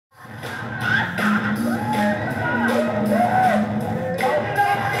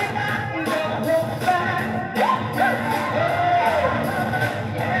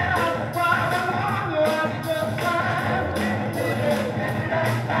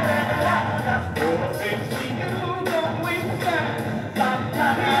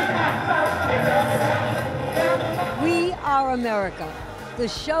America, the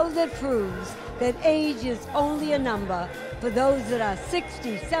show that proves that age is only a number for those that are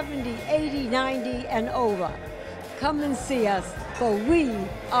 60, 70, 80, 90, and over. Come and see us, for we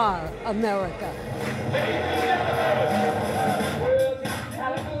are America.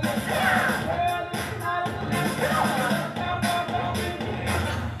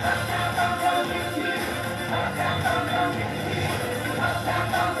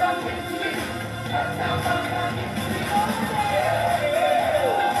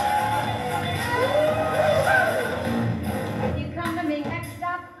 If you come to me next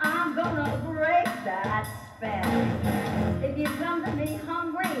up, I'm gonna break that spell. If you come to me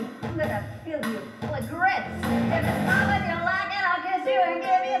hungry, I'm gonna fill you full of grits. If it's not what you like it, I'll kiss you and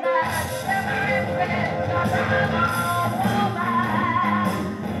give you that shivering grit. 'Cause I'm a woman.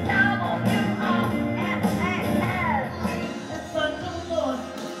 W-O-M-A-N. It's a new moon.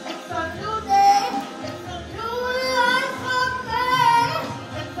 It's a new day. It's a new life for me.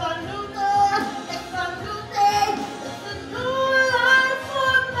 It's a new dawn. It's a new day. It's a new life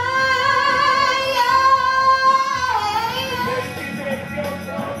for me.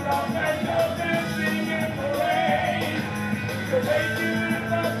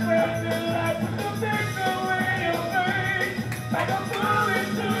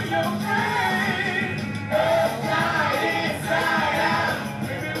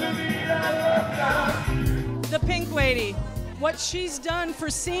 The Pink Lady, what she's done for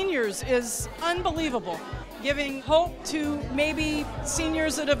seniors is unbelievable, giving hope to maybe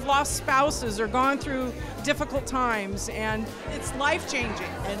seniors that have lost spouses or gone through difficult times, and it's life-changing.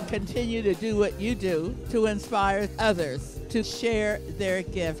 And continue to do what you do to inspire others to share their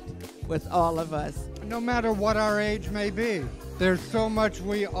gift with all of us. No matter what our age may be, there's so much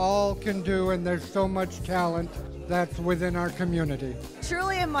we all can do, and there's so much talent that's within our community.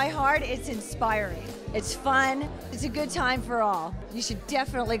 Truly in my heart, it's inspiring. It's fun. It's a good time for all. You should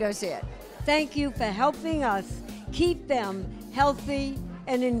definitely go see it. Thank you for helping us keep them healthy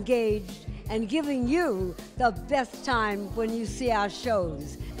and engaged and giving you the best time when you see our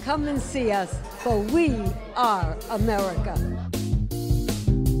shows. Come and see us, for we are America.